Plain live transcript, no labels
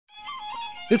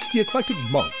It's the Eclectic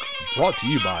Monk, brought to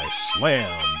you by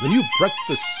Slam, the new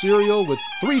breakfast cereal with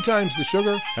 3 times the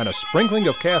sugar and a sprinkling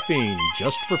of caffeine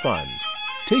just for fun.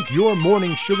 Take your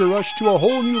morning sugar rush to a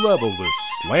whole new level with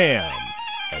Slam.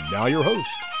 And now your host,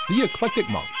 the Eclectic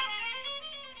Monk.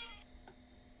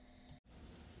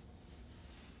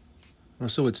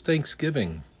 So it's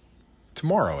Thanksgiving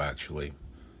tomorrow, actually,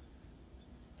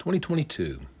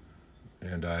 2022,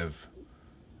 and I've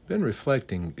been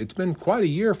reflecting. It's been quite a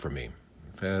year for me.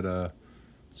 I've had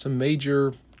some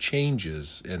major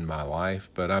changes in my life,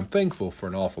 but I'm thankful for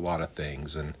an awful lot of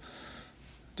things, and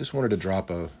just wanted to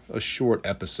drop a short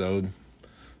episode,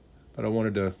 but I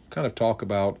wanted to kind of talk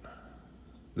about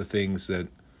the things that,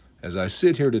 as I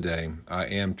sit here today, I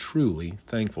am truly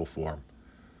thankful for.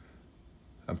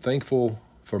 I'm thankful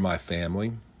for my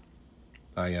family.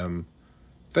 I am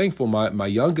thankful my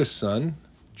youngest son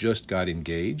just got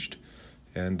engaged.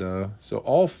 And so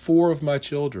all 4 of my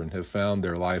children have found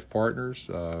their life partners,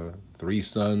 3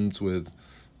 sons with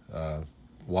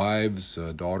wives,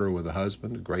 a daughter with a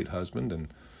husband, a great husband. And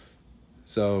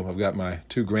so I've got my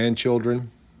 2 grandchildren.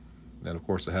 And, of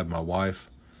course, I have my wife.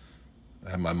 I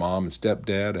have my mom and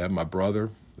stepdad. I have my brother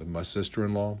and my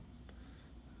sister-in-law.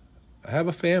 I have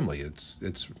a family.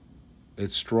 It's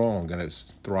strong and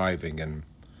it's thriving, and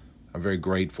I'm very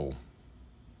grateful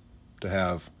to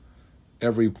have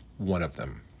every one of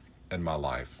them in my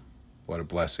life. What a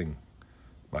blessing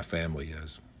my family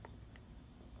is.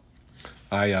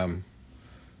 I'm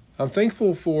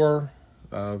thankful for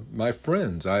my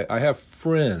friends. I have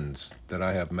friends that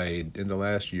I have made in the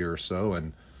last year or so,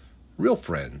 and real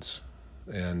friends.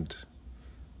 And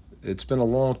it's been a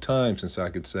long time since I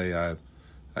could say I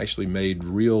actually made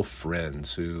real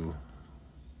friends who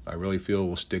I really feel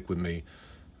will stick with me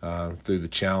through the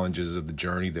challenges of the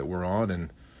journey that we're on,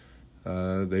 and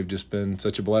they've just been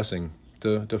such a blessing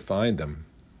to find them.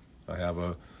 I have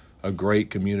a great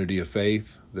community of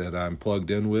faith that I'm plugged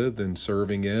in with and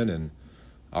serving in, and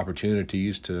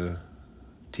opportunities to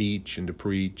teach and to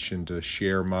preach and to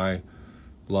share my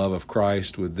love of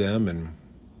Christ with them, and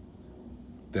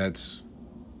that's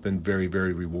been very,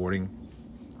 very rewarding.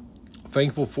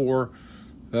 Thankful for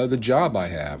the job I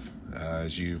have.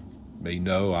 As you may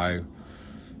know, I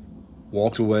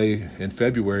walked away in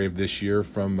February of this year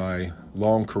from my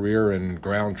long career in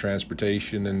ground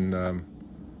transportation and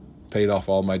paid off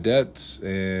all my debts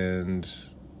and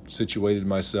situated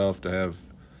myself to have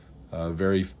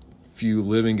very few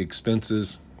living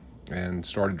expenses and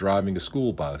started driving a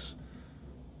school bus.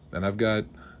 And I've got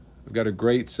a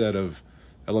great set of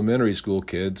elementary school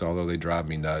kids, although they drive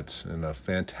me nuts, and a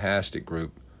fantastic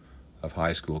group of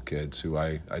high school kids who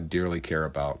I dearly care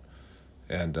about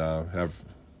and have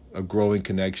a growing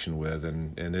connection with,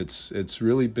 and it's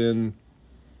really been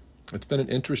an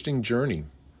interesting journey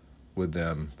with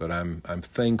them. But I'm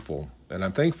thankful, and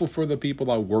I'm thankful for the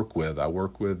people I work with. I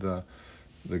work with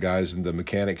the guys in the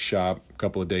mechanic shop a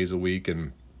couple of days a week,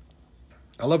 and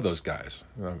I love those guys.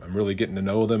 I'm really getting to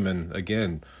know them, and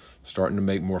again, starting to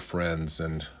make more friends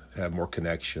and have more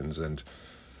connections and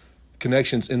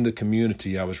connections in the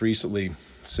community. I was recently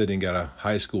sitting at a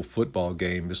high school football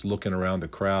game, just looking around the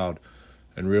crowd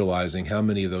and realizing how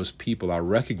many of those people I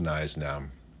recognize now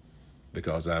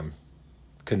because I'm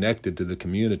connected to the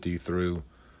community through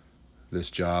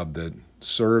this job that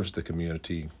serves the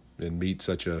community and meets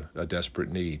such a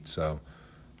desperate need. So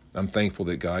I'm thankful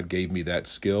that God gave me that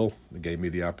skill, gave me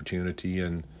the opportunity,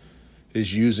 and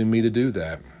is using me to do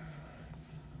that.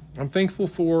 I'm thankful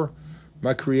for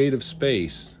my creative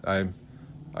space. I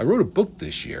wrote a book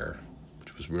this year,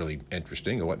 which was really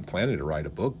interesting. I wasn't planning to write a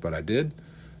book, but I did.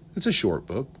 It's a short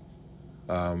book.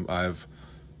 I've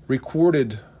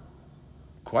recorded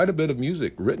quite a bit of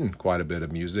music, written quite a bit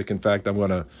of music. In fact, I'm going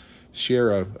to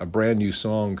share a brand new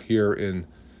song here in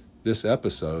this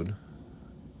episode.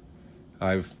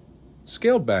 I've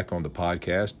scaled back on the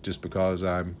podcast just because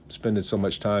I'm spending so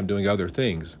much time doing other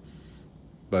things.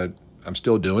 But I'm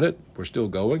still doing it. We're still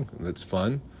going. It's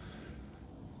fun.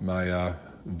 My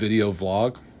video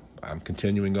vlog, I'm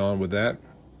continuing on with that.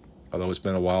 Although it's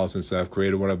been a while since I've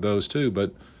created one of those too,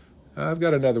 but I've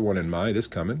got another one in mind. It's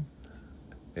coming.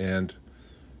 And,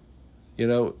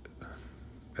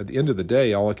 at the end of the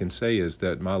day, all I can say is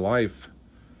that my life,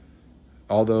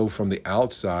 although from the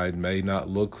outside may not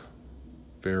look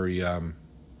very,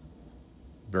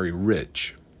 very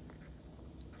rich,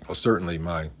 well, certainly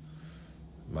my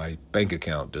bank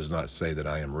account does not say that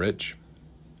I am rich.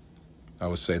 I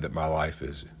would say that my life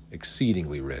is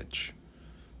exceedingly rich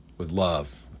with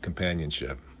love,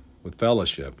 companionship, with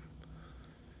fellowship,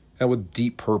 and with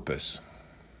deep purpose.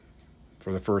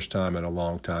 For the first time in a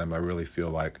long time, I really feel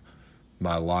like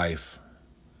my life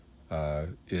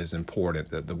is important,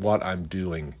 that what I'm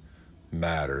doing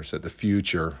matters, that the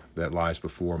future that lies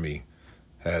before me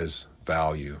has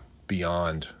value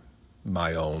beyond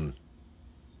my own,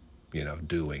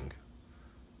 doing.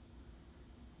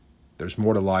 There's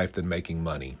more to life than making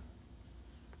money.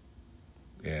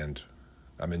 And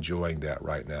I'm enjoying that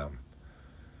right now.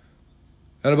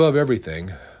 And above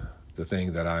everything, the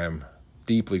thing that I am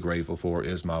deeply grateful for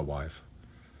is my wife,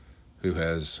 who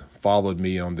has followed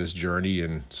me on this journey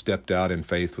and stepped out in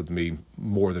faith with me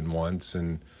more than once,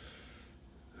 and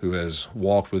who has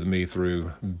walked with me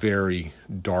through very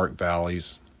dark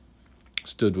valleys,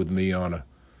 stood with me on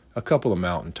a couple of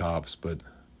mountaintops, but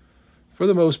for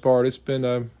the most part, it's been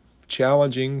a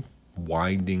challenging,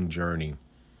 winding journey,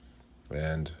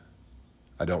 and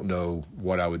I don't know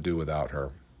what I would do without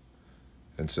her.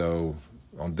 And so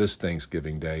on this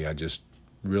Thanksgiving Day, I just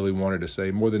really wanted to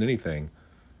say more than anything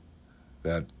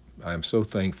that I am so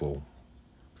thankful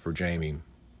for Jamie,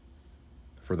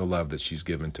 for the love that she's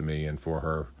given to me, and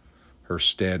for her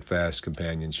steadfast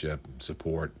companionship,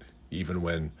 support, even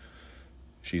when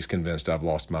she's convinced I've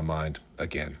lost my mind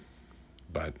again.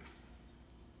 But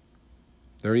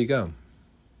there you go.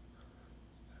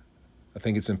 I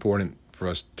think it's important for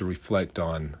us to reflect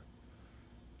on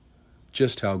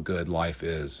just how good life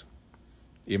is,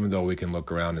 even though we can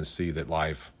look around and see that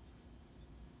life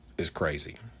is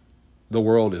crazy. The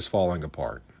world is falling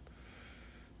apart.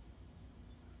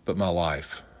 But my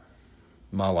life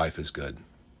is good.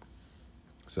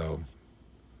 So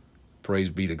praise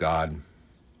be to God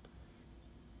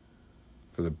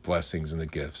for the blessings and the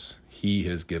gifts He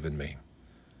has given me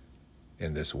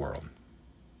in this world.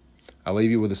 I'll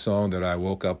leave you with a song that I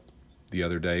woke up the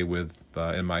other day with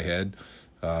in my head,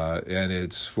 and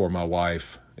it's for my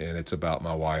wife, and it's about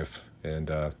my wife, and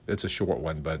it's a short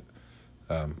one, but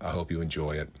I hope you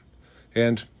enjoy it.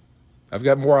 And I've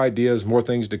got more ideas, more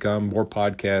things to come, more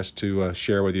podcasts to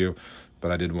share with you,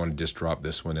 but I did want to just drop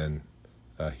this one in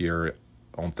here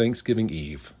on Thanksgiving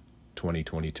Eve,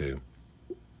 2022.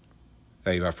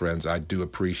 Hey, my friends, I do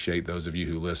appreciate those of you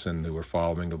who listen, who are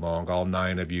following along. All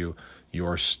 9 of you, you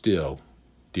are still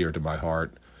dear to my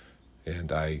heart,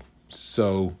 and I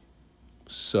so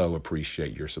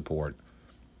appreciate your support.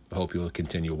 I hope you'll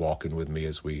continue walking with me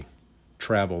as we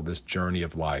travel this journey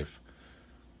of life.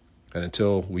 And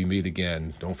until we meet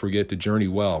again, don't forget to journey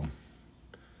well,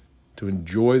 to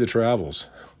enjoy the travels,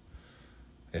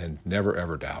 and never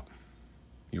ever doubt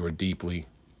you are deeply,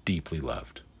 deeply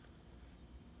loved.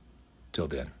 Till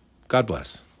then, God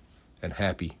bless, and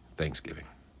happy Thanksgiving.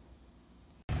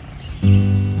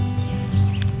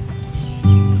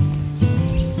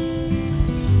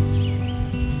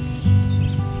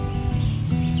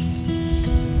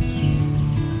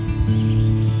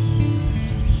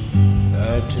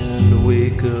 I tend to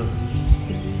wake up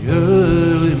in the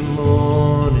early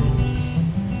morning,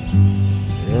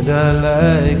 and I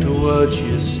like to watch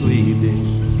you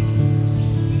sleeping.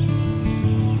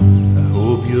 I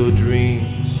hope your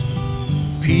dreams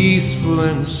peaceful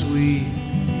and sweet,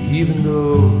 even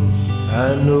though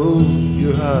I know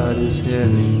your heart is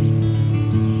heavy.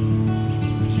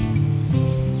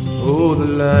 Oh, the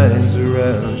lines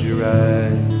around your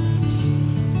eyes,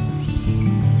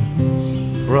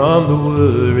 from the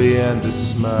worry and the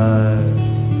smiles,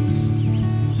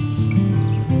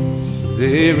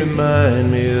 they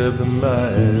remind me of the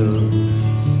miles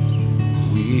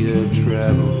we have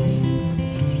traveled.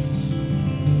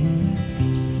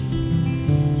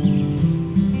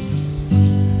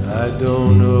 I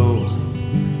don't know,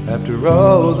 after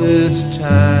all this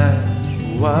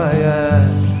time, why I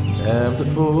am the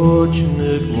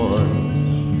fortunate one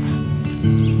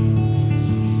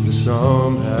who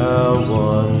somehow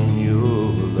won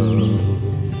your love.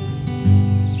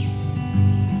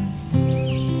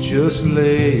 Just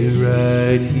lay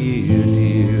right here,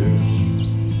 dear.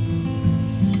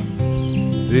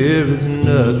 There is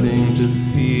nothing to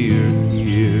fear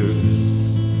here.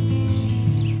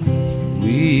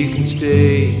 We can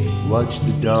stay, watch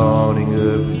the dawning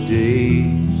of the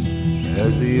day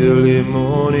as the early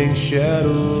morning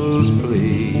shadows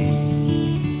play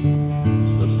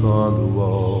upon the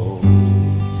wall.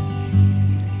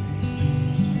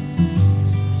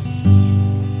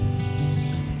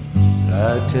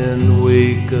 I tend to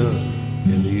wake up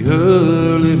in the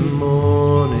early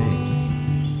morning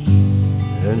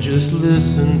and just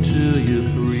listen to your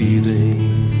breathing.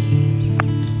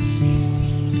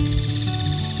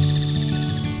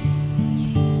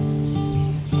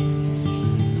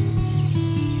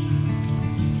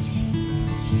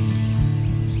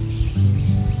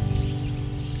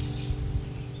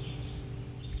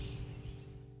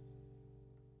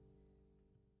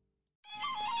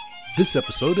 This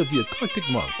episode of The Eclectic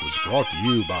Monk was brought to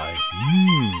you by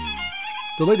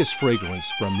the latest fragrance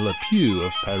from Le Pew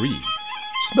of Paris,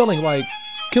 smelling like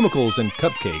chemicals and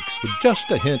cupcakes with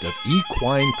just a hint of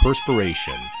equine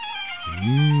perspiration.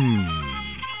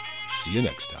 See you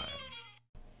next time.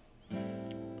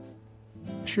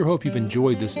 I sure hope you've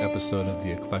enjoyed this episode of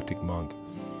The Eclectic Monk,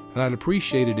 and I'd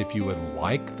appreciate it if you would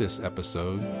like this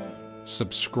episode,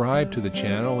 subscribe to the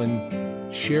channel,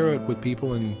 and share it with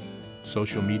people in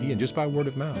social media and just by word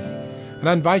of mouth. And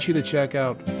I invite you to check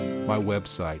out my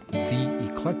website,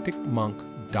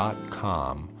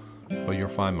 theeclecticmonk.com, where you'll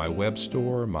find my web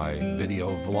store, my video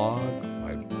vlog,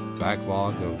 my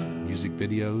backlog of music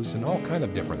videos, and all kind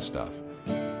of different stuff.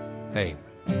 Hey,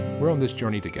 we're on this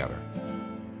journey together.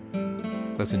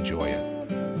 Let's enjoy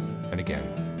it. And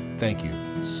again, thank you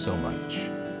so much.